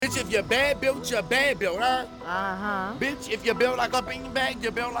Bitch, if you're bad built, you're bad built, huh? Uh-huh. Bitch, if you're built like a beanbag,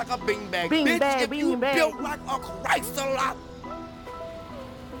 you're built like a beanbag. Beanbag, Bitch, if you beanbag. built like a Chrysler,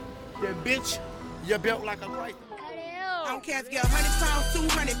 then bitch, you're built like a Chrysler. I don't care if you're 100 pounds,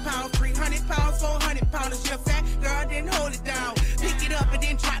 200 pounds, 300 pounds, 400 pounds. If you're fat, girl, then hold it down. Pick it up and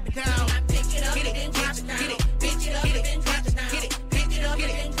then drop it down. Pick it up and then drop it down. Get it, bitch it up and then drop it down. Get it, pick it up and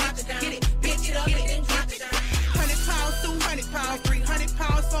then drop it down. Get it, bitch it up and then drop it down. 100 pounds, 200 pounds, 300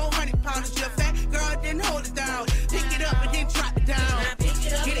 pounds, 400 pounds. If you're fat, girl, then hold it down. Pick it up and then drop it down. Pick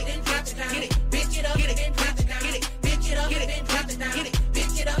it up and then drop it down. Get it, bitch it up and then drop it down. Get it, bitch it up and then drop it down. Get it,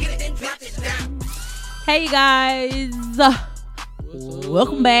 bitch it up and then drop it down. Hey guys,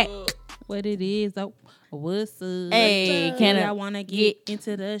 welcome back. What it is? What's up? Hey, can I want to get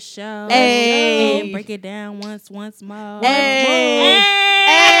into the show? Hey. And break it down once more. Hey,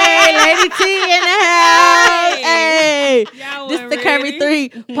 Lady T in the house. Hey, Y'all this weren't the Curvy ready.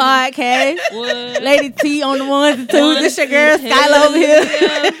 3 podcast. What? Lady T on the ones and twos. This your girl Skylar over here.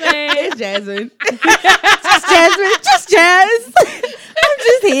 It's Jasmine. Just Jazz. I'm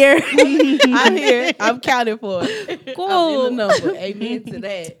just here. I'm here. I'm counted for. Cool. I'm in the number. Amen to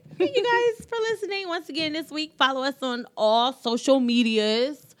that. Thank you guys for listening once again this week. Follow us on all social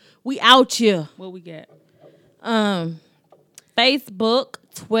medias. We out here. What we got? Facebook,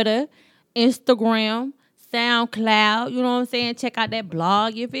 Twitter, Instagram, SoundCloud. You know what I'm saying? Check out that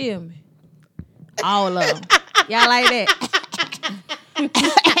blog. You feel me? All of them. Y'all like that?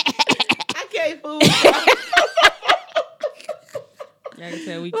 I can't fool. Like I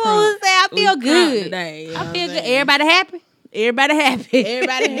said, we I feel good. today. I feel good. Everybody happy? Everybody happy.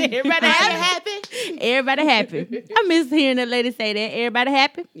 Everybody happy. Everybody happy. I miss hearing that lady say that. Everybody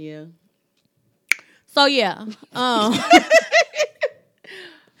happy? Yeah. So yeah. Y'all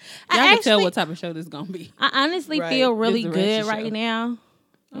can tell what type of show this is gonna be. I honestly Right. feel really This is a good ratchet right show. now.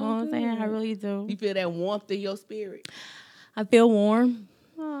 You know what I'm saying? I really do. You feel that warmth in your spirit? I feel warm.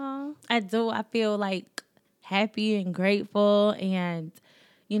 I do. I feel like happy and grateful, and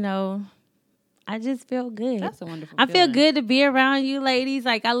you know, I just feel good. That's a wonderful I feel feeling. good to be around you ladies.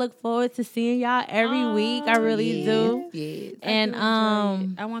 Like I look forward to seeing y'all every week. I really do. Yes. And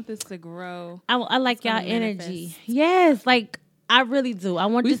I want this to grow. I like It's gonna y'all energy. manifest. Yes, like I really do. I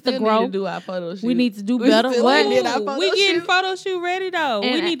want We this to still grow. need to do our photo shoot. We need to do better. still What? need our photo We getting shoot. photo shoot ready though.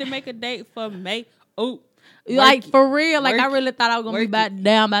 And we I- need to make a date for May. Oh, Like work it. for real, like I Work it. really thought I was gonna be Work about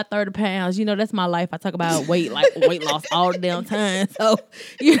down by 30 pounds. You know, that's my life. I talk about weight loss all the damn time. So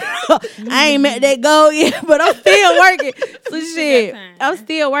you know, I ain't met that goal yet, but I'm still working. So shit, time. I'm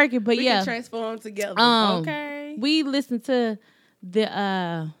still working. But We yeah, can transform together. Okay. we listened to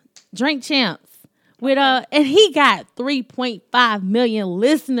the Drink Champs with and he got 3.5 million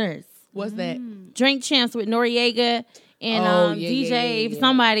listeners. What's that? Drink Champs with Noriega and Oh, yeah, DJ yeah.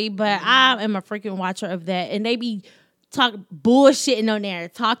 somebody, but I am a freaking watcher of that. And they be bullshitting on there,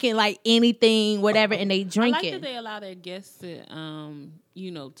 talking like anything, whatever, and they I like drinking. that they allow their guests to,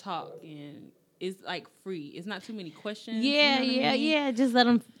 talk, and it's like free. It's not too many questions. yeah, you know what I mean? yeah. Just let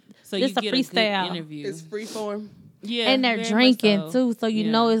them. So Just you a get a good freestyle. interview. It's freeform. Yeah, And they're very much drinking so. too, so you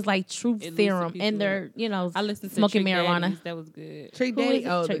Yeah. know it's like truth It loosen serum, people and they're I listened to smoking Trick marijuana. Daddies. That was good. Trick Who Daddy. is it?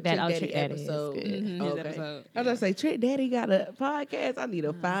 Oh, Trick the Trick Daddy. Oh, Daddy Trick Daddy is episode. good. His Okay. episode. I was gonna say Trick Daddy got a podcast. I need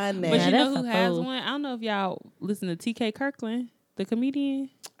to find that. But Yeah, you know that's who a has fool. one? I don't know if y'all listen to TK Kirkland, the comedian.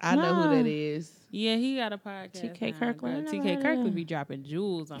 I know who Nah. that is. Yeah, he got a podcast. TK now, Kirkland? girl. I never TK heard of Kirkland him. be dropping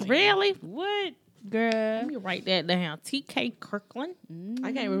jewels on Really? here. What? Let Girl. me write that down. TK Kirkland.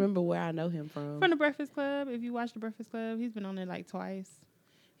 I can't remember where I know him from. From the Breakfast Club. If you watch the Breakfast Club, he's been on there like twice.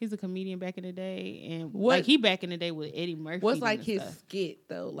 He's a comedian back in the day, and What- like he back in the day with Eddie Murphy. What's like and his stuff. skit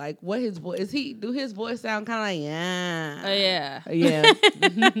though? Like what his voice is? Do his voice sound kind of like Oh yeah, yeah?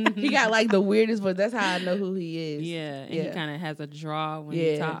 He got like the weirdest voice. That's how I know who he is. yeah, and he Yeah. kind of has a draw when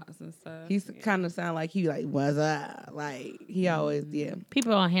Yeah. he talks and stuff. He's kind of sound like he like what's up? Like he always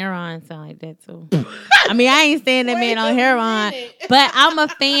People on heroin sound like that too. I mean, I ain't saying that man on heroin, but I'm a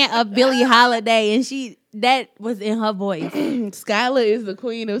fan of Billie Holiday, and that was in her voice. Skylar is the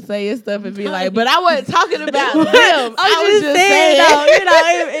queen of saying stuff and be like, but I wasn't talking about them. I was just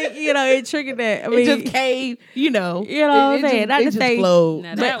saying, though, it triggered that. I mean, It just came, you know what I'm saying? Not It to just say, flowed.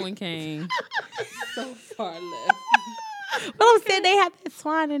 Now that one came so far left. but I'm saying they have that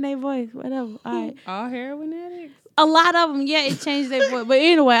swine in their voice. Whatever. All right. All heroin addicts. A lot of them, yeah, it changed their voice. But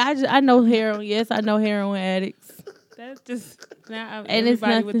anyway, I know heroin. Yes, I know heroin addicts. That's just now. And it's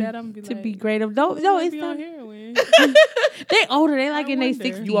everybody nothing with that, I'm gonna be to like, be great of. No, "Who it's be not. on heroin. They older. They like I in their wonder.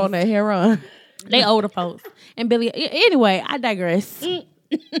 60s. You on that heroin? They older folks. And Billy. Anyway, I digress. We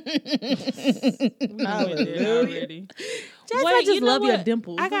went there already. Jasmine, I just love your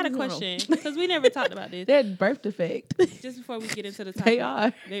dimples. I got a question because we never talked about this. They're birth defect. Just before we get into the topic, They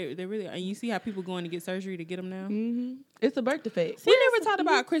are. They really are. And you see how people going to get surgery to get them now. Mm-hmm. It's a birth defect. We never talked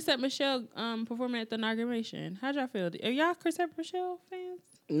about Chrisette Michelle performing at the inauguration. How'd y'all feel? Are y'all Chrisette Michelle fans?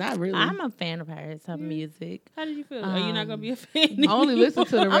 Not really. I'm a fan of hers, her music. How did you feel? Are you not gonna be a fan? I only listen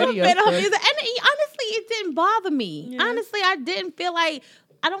to the radio. I'm a fan of her stuff. music, and honestly, it didn't bother me. Yeah. Honestly,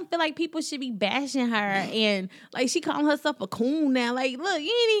 I don't feel like people should be bashing her and like she calling herself a coon now. Like, look,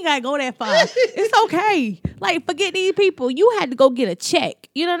 you ain't even gotta go that far. It's okay. Like, forget these people. You had to go get a check.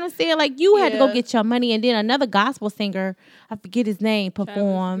 You know what I'm saying? Like, you had to go get your money, and then another gospel singer, I forget his name,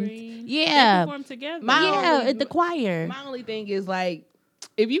 performed. Yeah, they performed together. at the choir. My only thing is like,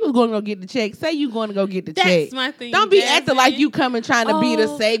 if you was going to go get the check, say you going to go get the That's check. my thing. Don't be acting like you coming trying to be the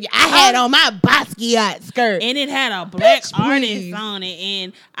savior. I had on my Basquiat skirt. And it had a black Bitch, artist please. on it,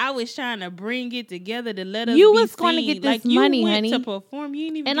 and I was trying to bring it together to let us. You be was going to seen. get this like, you money, went honey. to perform. You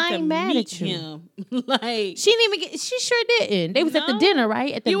didn't even And get I to ain't mad meet at you. him. Like, She didn't even get. She sure didn't. They was at the No. dinner,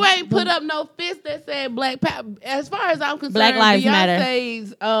 right? At the, You ain't put up no fist that said Black Power. As far as I'm concerned, Black Lives Matter.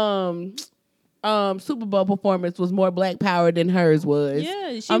 Beyonce's Super Bowl performance was more Black Power than hers was.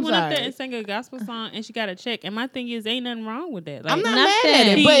 yeah, she I'm went up sorry. there and sang a gospel song, and she got a check. And my thing is, ain't nothing wrong with that. Like, I'm not Nothing. mad at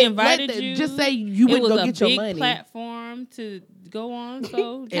it, He but invited you. just say you it went was to go a get your big money. platform to go on.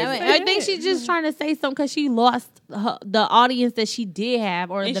 So just I say I think that. she's just trying to say something because she lost the audience that she did have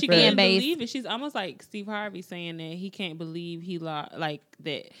or And the she fan couldn't base. believe it. She's almost like Steve Harvey saying that he can't believe he lost, like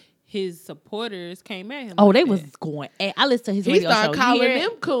that his supporters came at him. Oh, like they that. was going. I listened to his He radio started show. calling You hear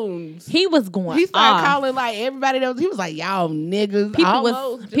them it? coons. He was going. He started off. calling like everybody else. He was like, y'all niggas.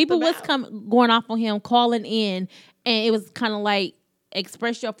 People was going off on him, calling in, and it was kind of like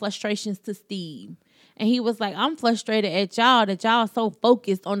express your frustrations to Steve. And he was like, I'm frustrated at y'all that y'all so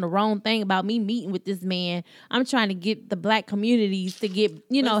focused on the wrong thing about me meeting with this man. I'm trying to get the black communities to get,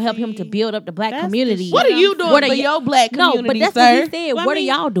 help him to build up the black that's the community. shit. What are you doing What are for y- your black community, No, but that's sir? what he said. Well, I What mean-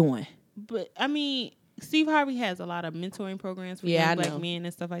 are y'all doing? But I mean, Steve Harvey has a lot of mentoring programs for Yeah, I young black know. men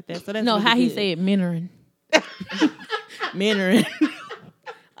and stuff like that. So that's No, really how he good. said mentoring. Mentoring.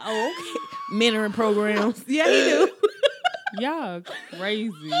 Oh, okay. Mentoring programs. Yeah, he do. Y'all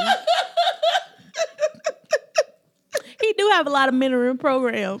crazy. He do have a lot of mentoring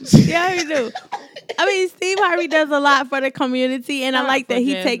programs. Yeah, he do. I mean, Steve Harvey does a lot for the community, and I Shout like out that for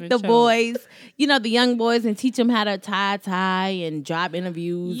he Jasmine take the Choate. boys, the young boys, and teach them how to tie and job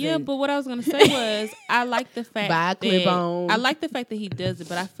interviews. Yeah, and, but what I was gonna say was I like the fact Buy a clip that on. I like the fact that he does it,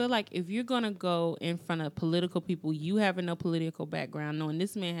 but I feel like if you're gonna go in front of political people, you having no political background, knowing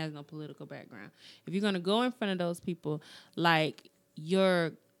this man has no political background, if you're gonna go in front of those people, like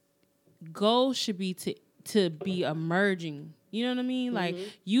your goal should be to be emerging. You know what I mean? Like,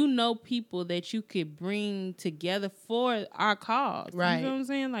 people that you could bring together for our cause. Right. You know what I'm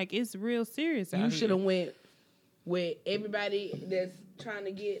saying? Like, it's real serious out You here. should have went with everybody that's trying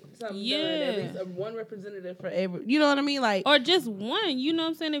to get something done. Yeah. At least one representative for every. You know what I mean? Like, Or just one, you know what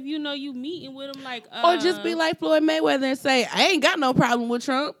I'm saying? If you meeting with them, like, or just be like Floyd Mayweather and say, I ain't got no problem with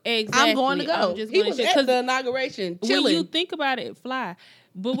Trump. exactly. I'm going to go. I'm just He gonna was shit. at 'Cause the inauguration, when you chilling. think about it, fly.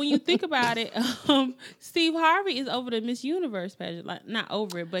 But when you think about it, Steve Harvey is over the Miss Universe pageant, like not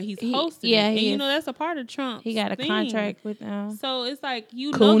over it, but he's hosting yeah, it. And he you is. know that's a part of Trump. he got a thing. contract with So it's like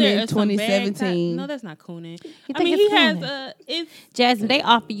there Coonan are some bad 2017. No, that's not Coonan. You I think mean, it's he has Coonan? it's Jasmine. They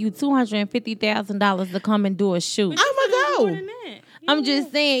offer you $250,000 to come and do a shoot. I'ma go. more than that. I'm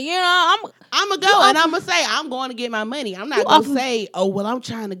just saying, I'm I'm gonna go and I'm gonna say I'm going to get my money. I'm not You gonna offer- say, oh well, I'm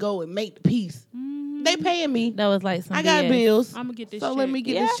trying to go and make the peace. They paying me. that was like some I got BS. bills. I'm gonna get this. So check. let me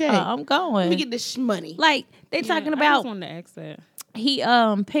get Yeah, this check. I'm going. Let me get this money. Like they Yeah, talking I about just wanted to ask that. he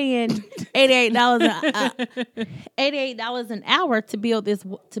paying $88 an hour to build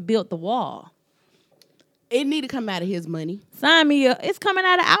the wall. It need to come out of his money, Sign me up. It's coming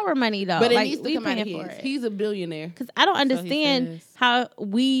out of our money though. but it Like, needs to we come out of paying his. for it. He's a billionaire. Because I don't he understand says.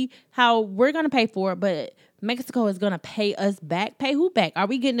 how we're gonna pay for it, but Mexico is gonna pay us back. Pay who back? Are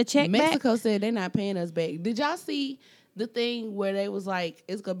we getting a check back? Mexico said they're not paying us back. Did y'all see the thing where they was like,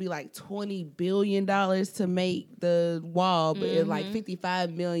 it's gonna be like $20 billion to make the wall, but it's like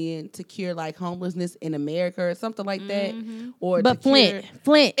 $55 million to cure like homelessness in America or something like that? Or But to cure,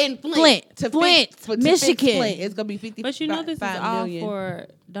 Flint, in Flint, Flint, to Flint, fix, to fix Michigan. Flint. It's gonna be 50. But you know this is all million. for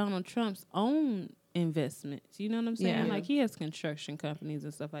Donald Trump's own investments. You know what I'm saying? Yeah. Like he has construction companies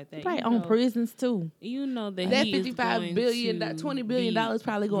and stuff like that. probably You own know- prisons too. You know that That he is $55 going billion, to $20 billion be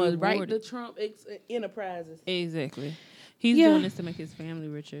probably going right rewarded. to Trump enterprises. Exactly. He's Yeah. doing this to make his family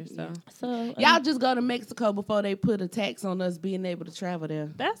richer. So Y'all just go to Mexico before they put a tax on us being able to travel there.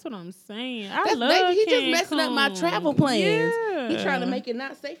 that's what I'm saying. He just messing up my travel plans. Yeah. He trying to make it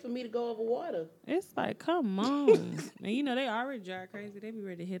not safe for me to go over water. It's like, come on. And you know, they already drive crazy. They be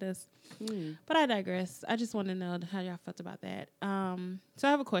ready to hit us. But I digress. I just want to know how y'all felt about that. So I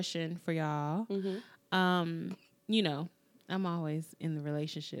have a question for y'all. You know, I'm always in the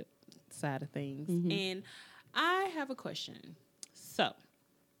relationship side of things. And I have a question. So,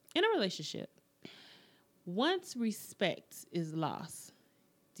 in a relationship, once respect is lost,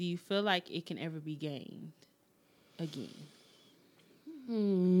 do you feel like it can ever be gained again?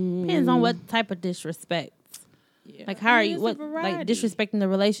 Depends on what type of disrespect. Yeah. Like, how are you? it's a What, like, variety. disrespecting the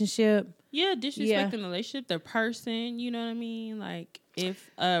relationship? Yeah, disrespecting the relationship, the person, you know what I mean? Like, if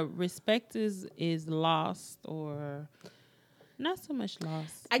respect is lost or not so much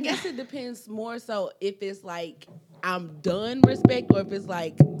lost. I guess it depends more so if it's like I'm done respect or if it's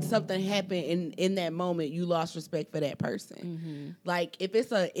like something happened in that moment you lost respect for that person. Like if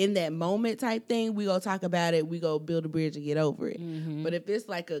it's a in that moment type thing, we go talk about it, we go build a bridge and get over it. But if it's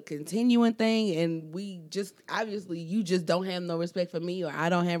like a continuing thing and we just obviously you just don't have no respect for me or I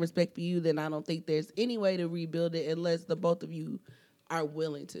don't have respect for you, then I don't think there's any way to rebuild it unless the both of you are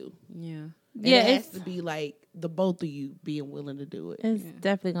willing to. Yeah. And Yeah, it has it's to be like the both of you being willing to do it. it's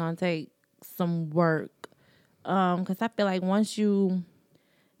definitely gonna take some work. Because I feel like once you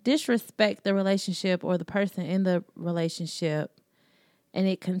disrespect the relationship or the person in the relationship, and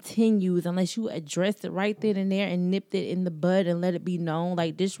it continues unless you address it right then and there and nipped it in the bud and let it be known,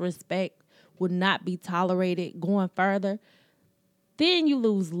 like disrespect would not be tolerated going further, then you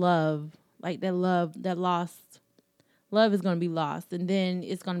lose love. Like that love is going to be lost. And then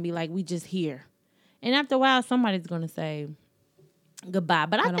it's going to be like, we just here. And after a while, somebody's going to say goodbye.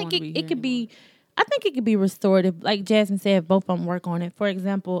 But I don't think wanna be it here could be, I think it could be restorative. Like Jasmine said, if both of them work on it. For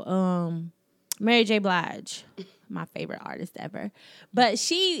example, Mary J. Blige, my favorite artist ever. But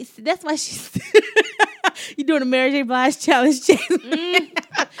that's why she's, you doing a Mary J. Blige challenge, Jasmine.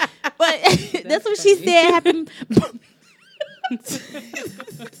 But that's what she said happened.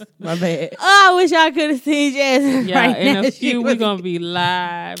 My bad. Oh, I wish I could have seen Jasmine. Yeah, right in now. a She few was we're gonna be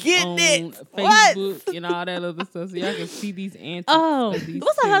live getting on it. Facebook and all that other stuff, so y'all can see these antics. Oh, of these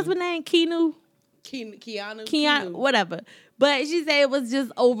what's her two. husband's name? Keanu, whatever. But she said it was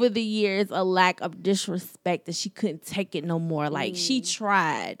just over the years a lack of disrespect that she couldn't take it no more. Like she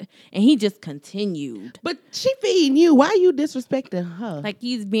tried and he just continued. But she feeding you. Why you disrespecting her? Like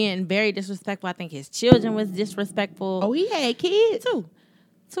he's being very disrespectful. I think his children was disrespectful. Oh, he had kids too.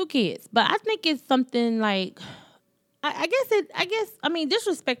 2 kids. But I think it's something like I mean,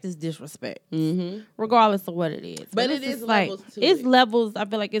 disrespect is disrespect, regardless of what it is. But it's it is just like, levels to it's it. levels. I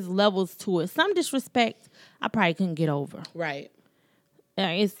feel like it's levels to it. Some disrespect, I probably couldn't get over. Right. Yeah,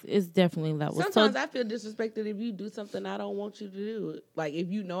 it's definitely levels. Sometimes I feel disrespected if you do something I don't want you to do. Like if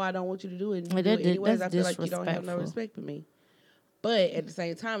you know I don't want you to do it, and you do it anyways, I that's feel like you don't have no disrespectful. respect for me. But at the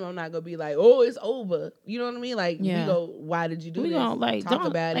same time, I'm not gonna be like, "Oh, it's over." You know what I mean? Like, Yeah. we go, "Why did you do we this?" gonna like Talk don't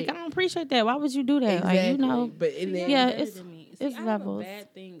about like it. I don't appreciate that. Why would you do that? Exactly. Like you know, But in the yeah, Better it's than me. it's I have levels. a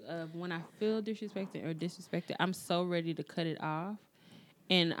bad thing of when I feel disrespected, I'm so ready to cut it off,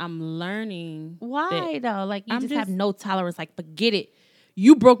 and I'm learning Why though? Like you I'm just have just- no tolerance. Like forget it.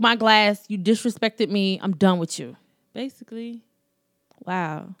 You broke my glass. You disrespected me. I'm done with you. basically,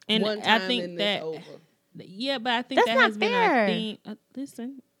 Wow. and one I time think and that it's over. yeah, but I think That's that not has been fair. our thing.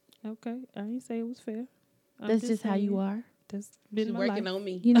 Listen, okay, I didn't say it was fair. I'm That's just how you saying are. That's been She's my working life. on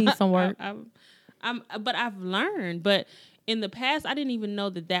me. You need some work. But I've learned. But in the past, I didn't even know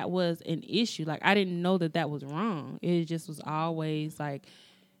that was an issue. Like I didn't know that was wrong. It just was always like,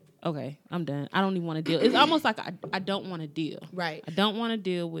 okay, I'm done. I don't even want to deal. It's almost like I don't want to deal. Right. I don't want to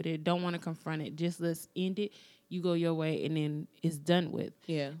deal with it. Don't want to confront it. Just let's end it. You go your way, and then it's done with.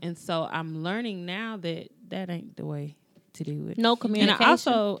 Yeah. And so I'm learning now that ain't the way to do it. No And communication. I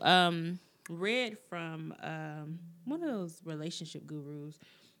also read from one of those relationship gurus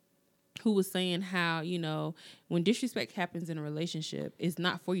who was saying how, you know, when disrespect happens in a relationship, it's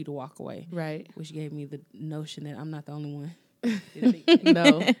not for you to walk away. Right. Which gave me the notion that I'm not the only one.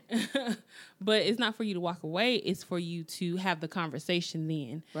 No. But it's not for you to walk away. It's for you to have the conversation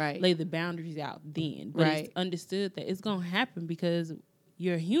then. Right. Lay the boundaries out then. But Right. it's understood that it's going to happen because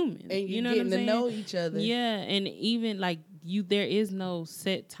you're human. And you you know what I'm getting to saying? know each other. Yeah, and even like there is no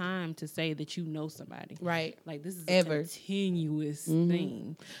set time to say that you know somebody. Right. Like this is Ever. a continuous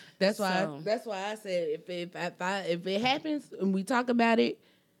thing. That's why. So- That's why I said if it happens and we talk about it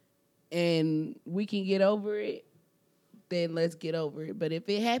and we can get over it, then let's get over it. But if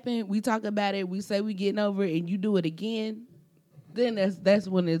it happened, we talk about it, we say we getting over it, and you do it again, then that's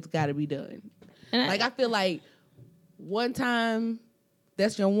when it's got to be done. And Like I feel like one time,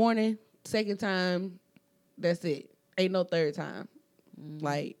 that's your warning. Second time, that's it. Ain't no third time.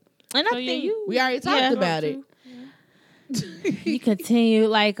 Like and So I think you- we already talked about it. you continue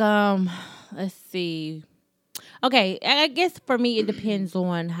like let's see. Okay, I guess for me it depends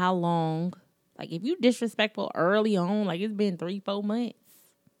on how long. Like if you disrespectful early on, like it's been 3-4 months.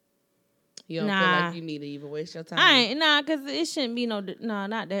 You don't feel Nah. like you need to even waste your time. I ain't because it shouldn't be not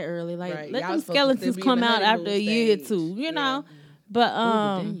that early. Like Right. let Y'all them supposed to still skeletons be in come the out after honeymoon a year or stage. two, you Yeah. know. But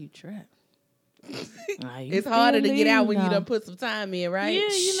But then you trap. you It's harder to still get out need when you to- done put some time in, right? Yeah,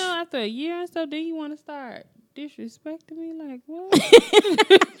 you know, after a year and stuff, then you want to start disrespecting me. Like what?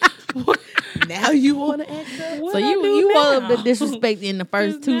 Now you want to act up? What So I do you want now? the disrespect in the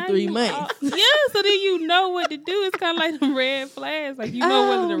first 'Cause now 2-3 you- months. yeah, so then you know what to do. It's kind of like the red flags. Like you know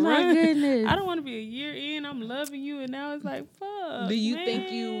whether to my run. goodness. I don't want to be a year in. I'm loving you, and now it's like fuck. Do you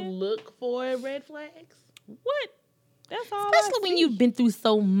think you man. look for red flags? What? That's all. Especially when you've been through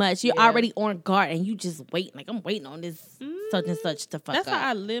so much, you're Yeah. already on guard and you just wait. Like I'm waiting on this such and such to fuck That's up. how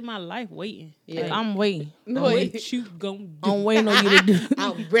I live my life, waiting. Yeah. Like, I'm waiting. What you gonna do? I'm waiting on you to do.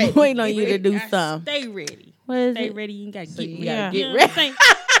 I'm ready. waiting on you to do I something. Stay ready. What is Stay it? ready. You gotta So get you ready. gotta You get know what I'm saying?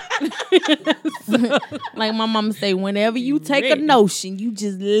 Like my mama say, whenever you take Ready. a notion, you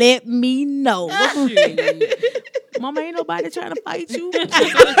just let me know. Shit. Mama, ain't nobody trying to fight you.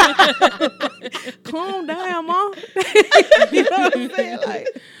 Calm down, mom. You know what I'm saying? Like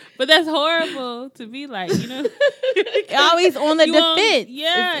But that's horrible to be like, you know. always on the You on- defense.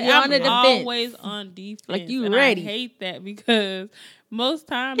 yeah, You're on I'm the defense. always on defense. Like, you and ready. I hate that because most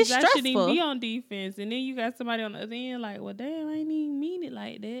times It's I shouldn't stressful. even be on defense, and then you got somebody on the other end like, well, damn, I ain't even mean it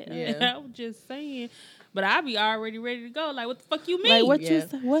like that. Yeah. I was just saying, but I be already ready to go. Like, what the fuck you mean? Like what you Yeah.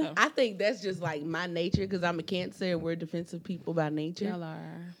 say? What? I think that's just like my nature because I'm a Cancer and we're defensive people by nature. Y'all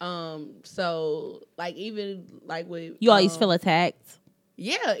are. So like even like with You always feel attacked.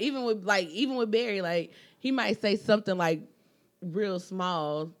 yeah, even with Barry, like he might say something like real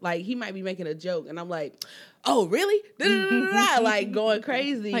small, like he might be making a joke, and I'm like, oh really? Da-da-da-da-da, like going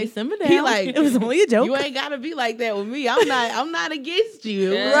crazy. Like simmer He down. like It was only a joke. You ain't gotta be like that with me. I'm not against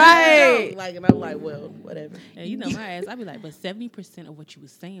you. It was Right. a joke. Like, and I'm like, well, whatever. And you know my ass. I be like, but 70% of what you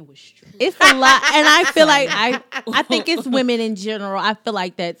was saying was true. It's a lot, and I feel like I think it's women in general. I feel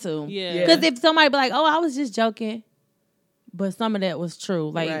like that too. Yeah. Because if somebody be like, "Oh, I was just joking," but some of that was true.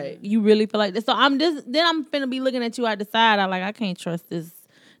 Like Right. you really feel like this. So I'm finna be looking at you out the side. I'm like, I can't trust this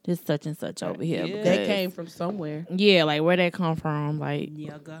such and such over here. Yeah. That because- came from somewhere. Yeah, like where that come from? Like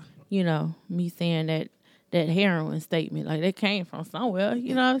Yaga. you know, me saying that heroin statement, like that came from somewhere.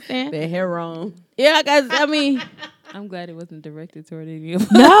 You know what I'm saying? That hair wrong. Yeah, guys. I mean. I'm glad it wasn't directed toward any of us.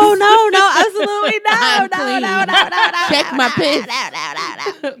 No, absolutely no. Check my piss.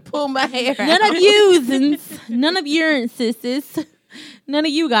 No. Pull my hair. None of you, none of your sisters, none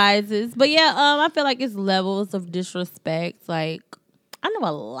of you guys is. But yeah, I feel like it's levels of disrespect. Like I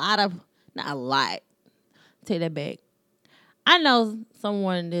know not a lot. Take that back. I know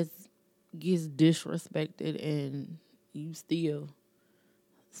someone that gets disrespected and you still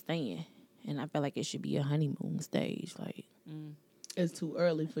staying. And I feel like it should be a honeymoon stage. Like It's too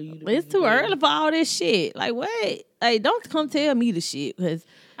early for you to it's be too together. early for all this shit. Like what? Like don't come tell me the shit because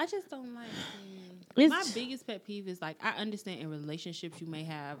I just don't like. It's- My biggest pet peeve is like I understand in relationships you may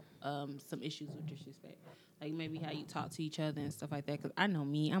have some issues with disrespect, like maybe how you talk to each other and stuff like that. Because I know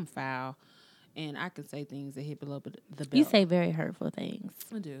me, I'm foul, and I can say things that hit below the belt. you say very hurtful things.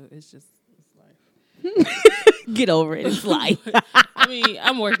 I do. It's just it's life. Get over it. It's life. I mean,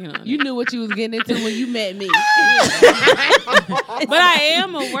 I'm working on You it, knew what you was getting into when you met me. but I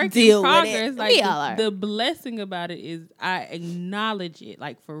am a work Deal in with progress. it. Like We all are. the blessing about it is I acknowledge it.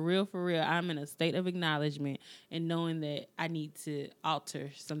 Like for real, I'm in a state of acknowledgement and knowing that I need to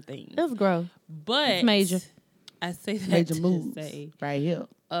alter some things. That's gross. But It's major. I say that Major to moves say, right here.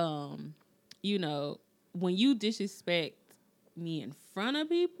 you know, when you disrespect me in front of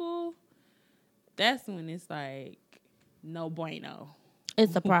people, that's when it's like no bueno.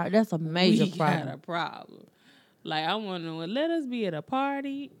 It's a problem. That's a major We problem. got a problem. Like I want to let us be at a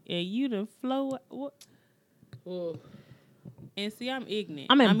party and you the flow. What? And see, I'm ignorant.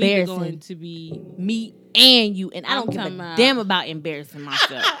 I'm either embarrassing. going to be, Me and you, and I I'm don't give talking a about- damn about embarrassing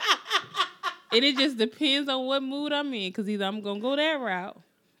myself. and it just depends on what mood I'm in. Because either I'm gonna go that route,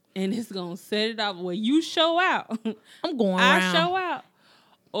 and it's gonna set it off where you show out. I'm going I around. show out,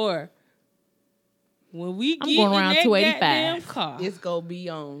 or when we I'm get going in around that 285. goddamn car, It's gonna be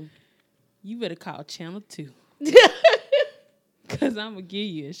on. you better call Channel 2. Cause I'm gonna give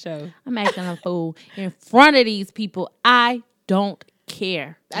you a show. I'm acting a fool in front of these people. I don't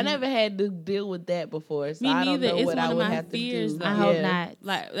care. I never had to deal with that before, so Me I don't neither. know It's what one I of would my have fears, to do. though. I hope not.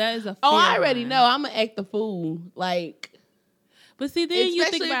 Like that is a fear Oh, I of already mine. know. I'm gonna act the fool, like But see, then you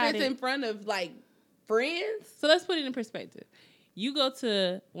think especially about if it's it. in front of like friends. So let's put it in perspective. You go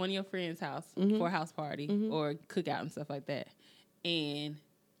to one of your friends' house for a house party or cookout and stuff like that, and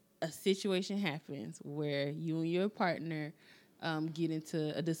a situation happens where you and your partner get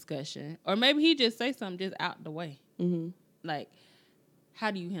into a discussion, or maybe he just say something just out the way. Like, how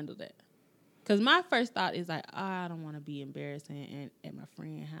do you handle that? Because my first thought is like, oh, I don't want to be embarrassing at my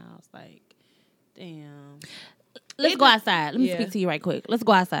friend's house. Like, damn. Let's go outside. Let me Yeah. speak to you right quick. Let's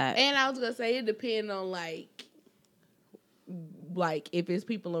go outside. And I was gonna say it depends on like if it's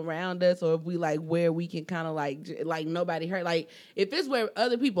people around us or if we like where we can kind of like nobody hurt. Like if it's where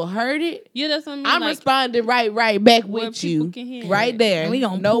other people heard it, Yeah, that's what I mean. I'm like, responding right back where with people you can hear right it. there. And we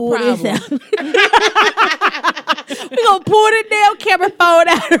gonna no pull problem. this out. We gonna pull the damn camera phone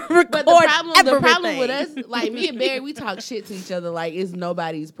out and record But the problem everything. with us, like me and Barry, we talk shit to each other like it's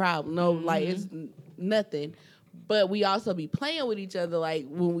nobody's problem. No, like it's nothing. But we also be playing with each other like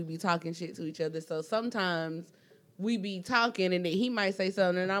when we be talking shit to each other. So sometimes we be talking and then he might say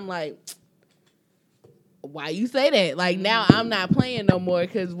something and I'm like, why you say that? Like now I'm not playing no more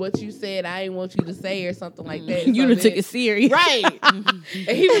because what you said I didn't want you to say or something like that. You So done then- took it serious. Right.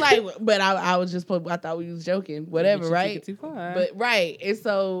 And he was like, but I was just, I thought we was joking, whatever, But you right? took it too far. But right. And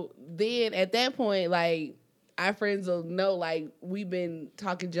so then at that point, like our friends will know like we've been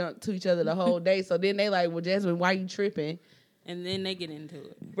talking junk to each other the whole day. So then they like, well, Jasmine, why you tripping? and then they get into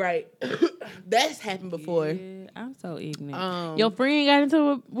it. Right. That's happened before. Yeah, I'm so ignorant. Your friend got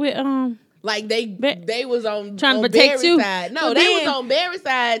into it with Like they was on Trying to on protect Barry's you? side. No, Well, they then- was on Barry's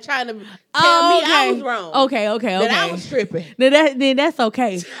side trying to tell me I was wrong. Okay. That I was tripping. Then that's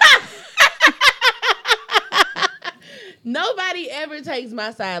okay. Nobody ever takes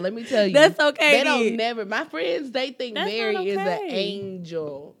my side. Let me tell you, That's okay, They don't then. never. My friends, they think That's Barry not is an okay.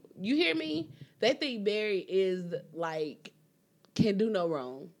 angel. You hear me? They think Barry is like can do no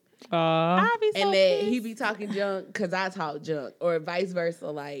wrong, I be so and that he pissed. be talking junk because I talk junk, or vice versa.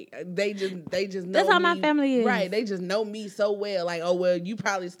 Like they just know. That's how my me- family is. right? They just know me so well. Like, oh well, you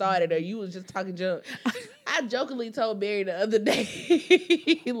probably started, or you was just talking junk. I jokingly told Barry the other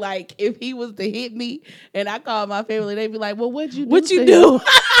day, like if he was to hit me, and I called my family, they'd be like, "Well, what'd you do? What you to do? him?"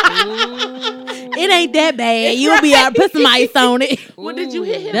 It ain't that bad. You'll be out put some ice on it. Well, did you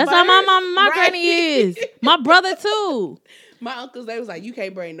hit him? That's how my first? mom, my Right. granny is. My brother too. My uncles, they was like, you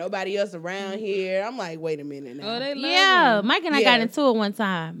can't bring nobody else around here. I'm like, wait a minute now. Oh, they love Yeah, him. Mike and I Yeah. got into it one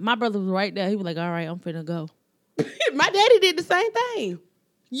time. My brother was right there. He was like, "All right, I'm finna go." My daddy did the same thing.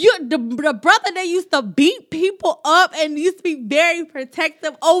 You the brother that used to beat people up and used to be very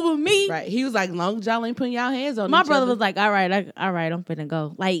protective over me. Right. He was like, long as y'all ain't putting y'all hands on My each brother other. was like, all right, I'm finna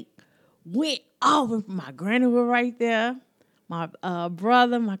go. Like, went over. My granny was right there. My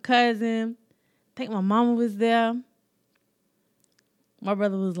brother, my cousin. I think my mama was there. My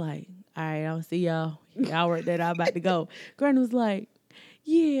brother was like, all right, I'll see y'all. Y'all right there. I'm about to go. Granny was like,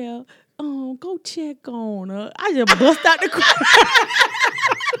 yeah, go check on her. I just bust out the cry.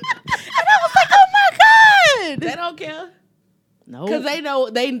 And I was like, oh my God. they don't care. No. Because they know,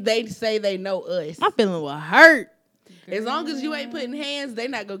 they say they know us. My feeling was hurt. As long as you ain't putting hands, they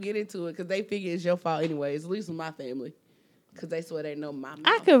not going to get into it because they figure it's your fault anyways, at least with my family. Because they swear they know my mom.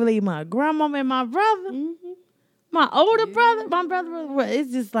 I could believe my grandmama and my brother. My older brother, my brother,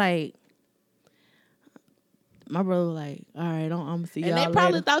 it's just like, my brother was like, all right, I'm going to see And y'all they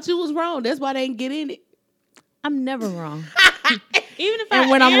probably later. thought you was wrong. That's why they didn't get in it. I'm never wrong. Even if And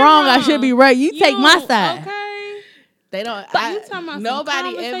I when I'm am wrong, I should be right. You take my side. Okay. They don't. But you talking about some nobody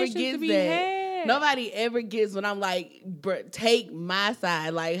ever conversations to gets be that. had. Nobody ever gets when I'm like, take my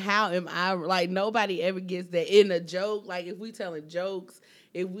side. Like, how am I? Like, nobody ever gets that in a joke. Like, if we telling jokes,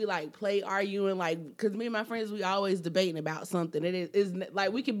 if we like play arguing, like, because me and my friends, we always debating about something. It is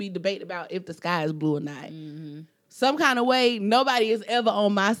like we can be debating about if the sky is blue or not. Some kind of way, nobody is ever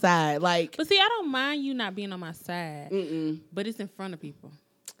on my side. Like, But see, I don't mind you not being on my side, but it's in front of people.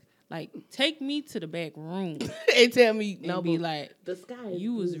 Like, take me to the back room they tell me, and no, be but like, the sky is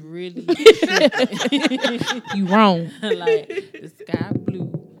you was blue. really tripping. You wrong. Like, the sky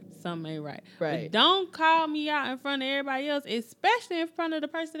blue. Something ain't right. Right. But don't call me out in front of everybody else, especially in front of the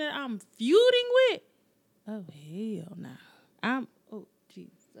person that I'm feuding with. Oh, hell no. Oh,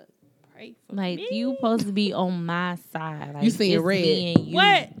 Jesus. Pray for Like, me. you supposed to be on my side. Like, You seeing it's red. me and you.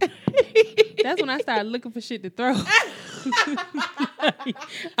 What? That's when I started looking for shit to throw.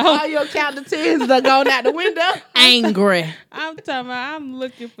 All your count to tens are going out the window. Angry. I'm talking about I'm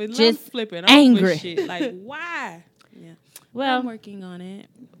looking for Just I'm flipping angry. off with shit. Like, why? Yeah. Well, I'm working on it.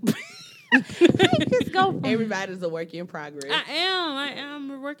 just go. Everybody's a work in progress. I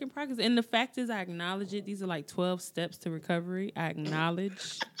am a work in progress. And the fact is, I acknowledge it. These are like 12 steps to recovery. I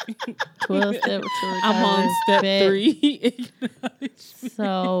acknowledge. 12 steps to recovery. I'm on step Bet. 3.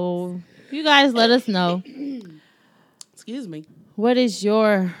 So, you guys let us know. Excuse me. What is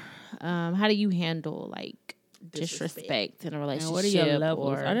your, how do you handle like disrespect in a relationship? And what are your levels?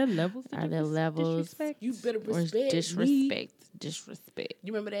 Or Are there levels? Are there levels? Disrespect? You better Or respect disrespect? me. Disrespect.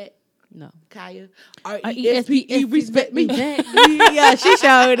 You remember that? No. Kaya. R-E-S-P-E, respect me. Yeah, she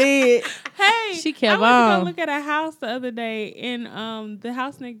sure did. Hey, She kept I went to on. go look at a house the other day, and the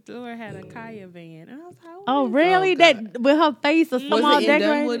house next door had a Kaya van, and I was like, what Oh, is really? God. That with her face or Was something all it in decorated?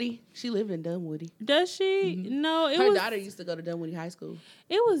 Dunwoody? She lived in Dunwoody. Does she? No, it Her was. daughter used to go to Dunwoody High School.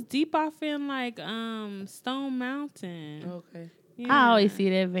 It was deep off in like Stone Mountain. Okay. Yeah. I always see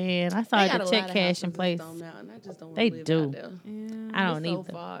that van. I saw They it got at a check lot of cash houses in place. Stone Mountain. I just don't They want to live do. out there. Yeah. I don't It's so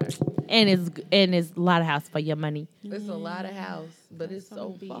either. far. And it's a lot of house for your money. It's a lot of house, but it's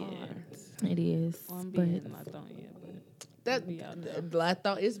so far. It is. I'm But being Latonia, but That be out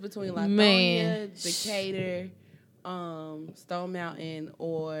there. it's between Latonia, Man. Decatur, Stone Mountain,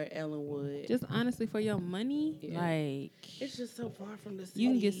 or Ellenwood. just honestly for your money, Yeah. like It's just so far from the city. you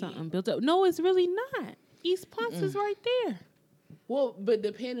can get something built up. No, it's really not. East Ponce is right there. Well, but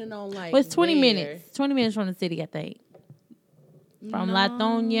depending on like, it's 20 where- minutes. 20 minutes from the city, I think. From No.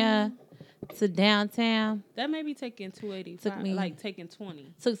 Latonia to downtown. That may be taking 285, Took me- like taking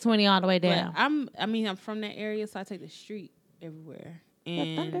 20. Took 20 all the way But down. I'm from that area, so I take the street everywhere.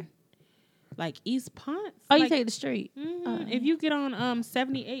 And thunder. like East Ponce. Oh, you like, take the street. if you get on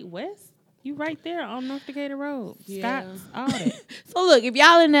 78 West, you right there on North Decatur Road. Yeah. Scott's, all that. So look, if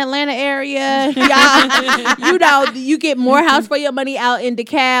y'all in the Atlanta area, y'all, you get more house for your money out in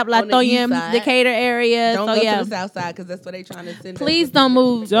DeKalb, On the east Latonia, side. Decatur area. Don't so go yeah, to the south side because that's where they trying to send. please us. don't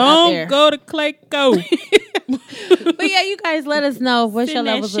move. out there. Don't go to Clayco. But yeah, you guys let us know what's your Send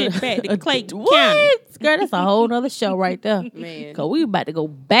that levels shit of back to Clayton what? County. Girl, that's a whole nother show right there. Man. Cause we about to go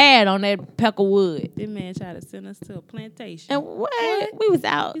bad on that Peckerwood. This man tried to send us to a plantation. And what? We was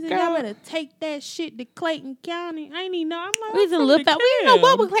out. He said, Girl, y'all better take that shit to Clayton County. I ain't even know. I'm like, we was in I'm Lift from out. We didn't know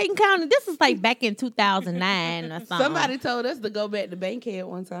what DeKalb. was Clayton County. This is like back in 2009 or something. Somebody told us to go back to Bankhead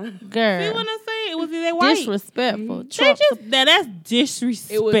one time. girl, See what I'm saying? It was they white. disrespectful. They Trump just, that's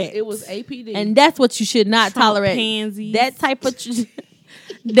disrespect. It was APD. and that's what you should not Trump tolerate. pansies. That type of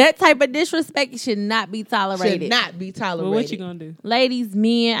that type of disrespect should not be tolerated. should not be tolerated. Well, what you gonna do? Ladies,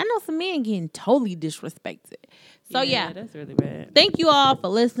 men, I know some men getting totally disrespected. So yeah, that's really bad. thank you all for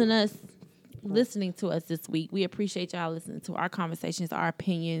listening to us this week. We appreciate y'all listening to our conversations, our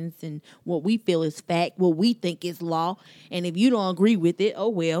opinions, and what we feel is fact, what we think is law. And if you don't agree with it, oh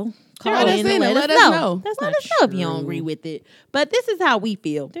well, call Let us in in and and let let us us know. know. That's Let not us know if you don't true. agree with it. But this is how we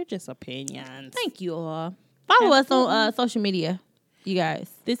feel. They're just opinions. Thank you all. Follow us on social media, you guys.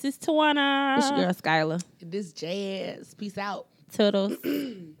 This is Tawana. It's your girl Skylar. This jazz. Peace out. Toodles.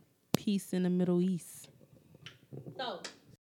 Peace in the Middle East. So.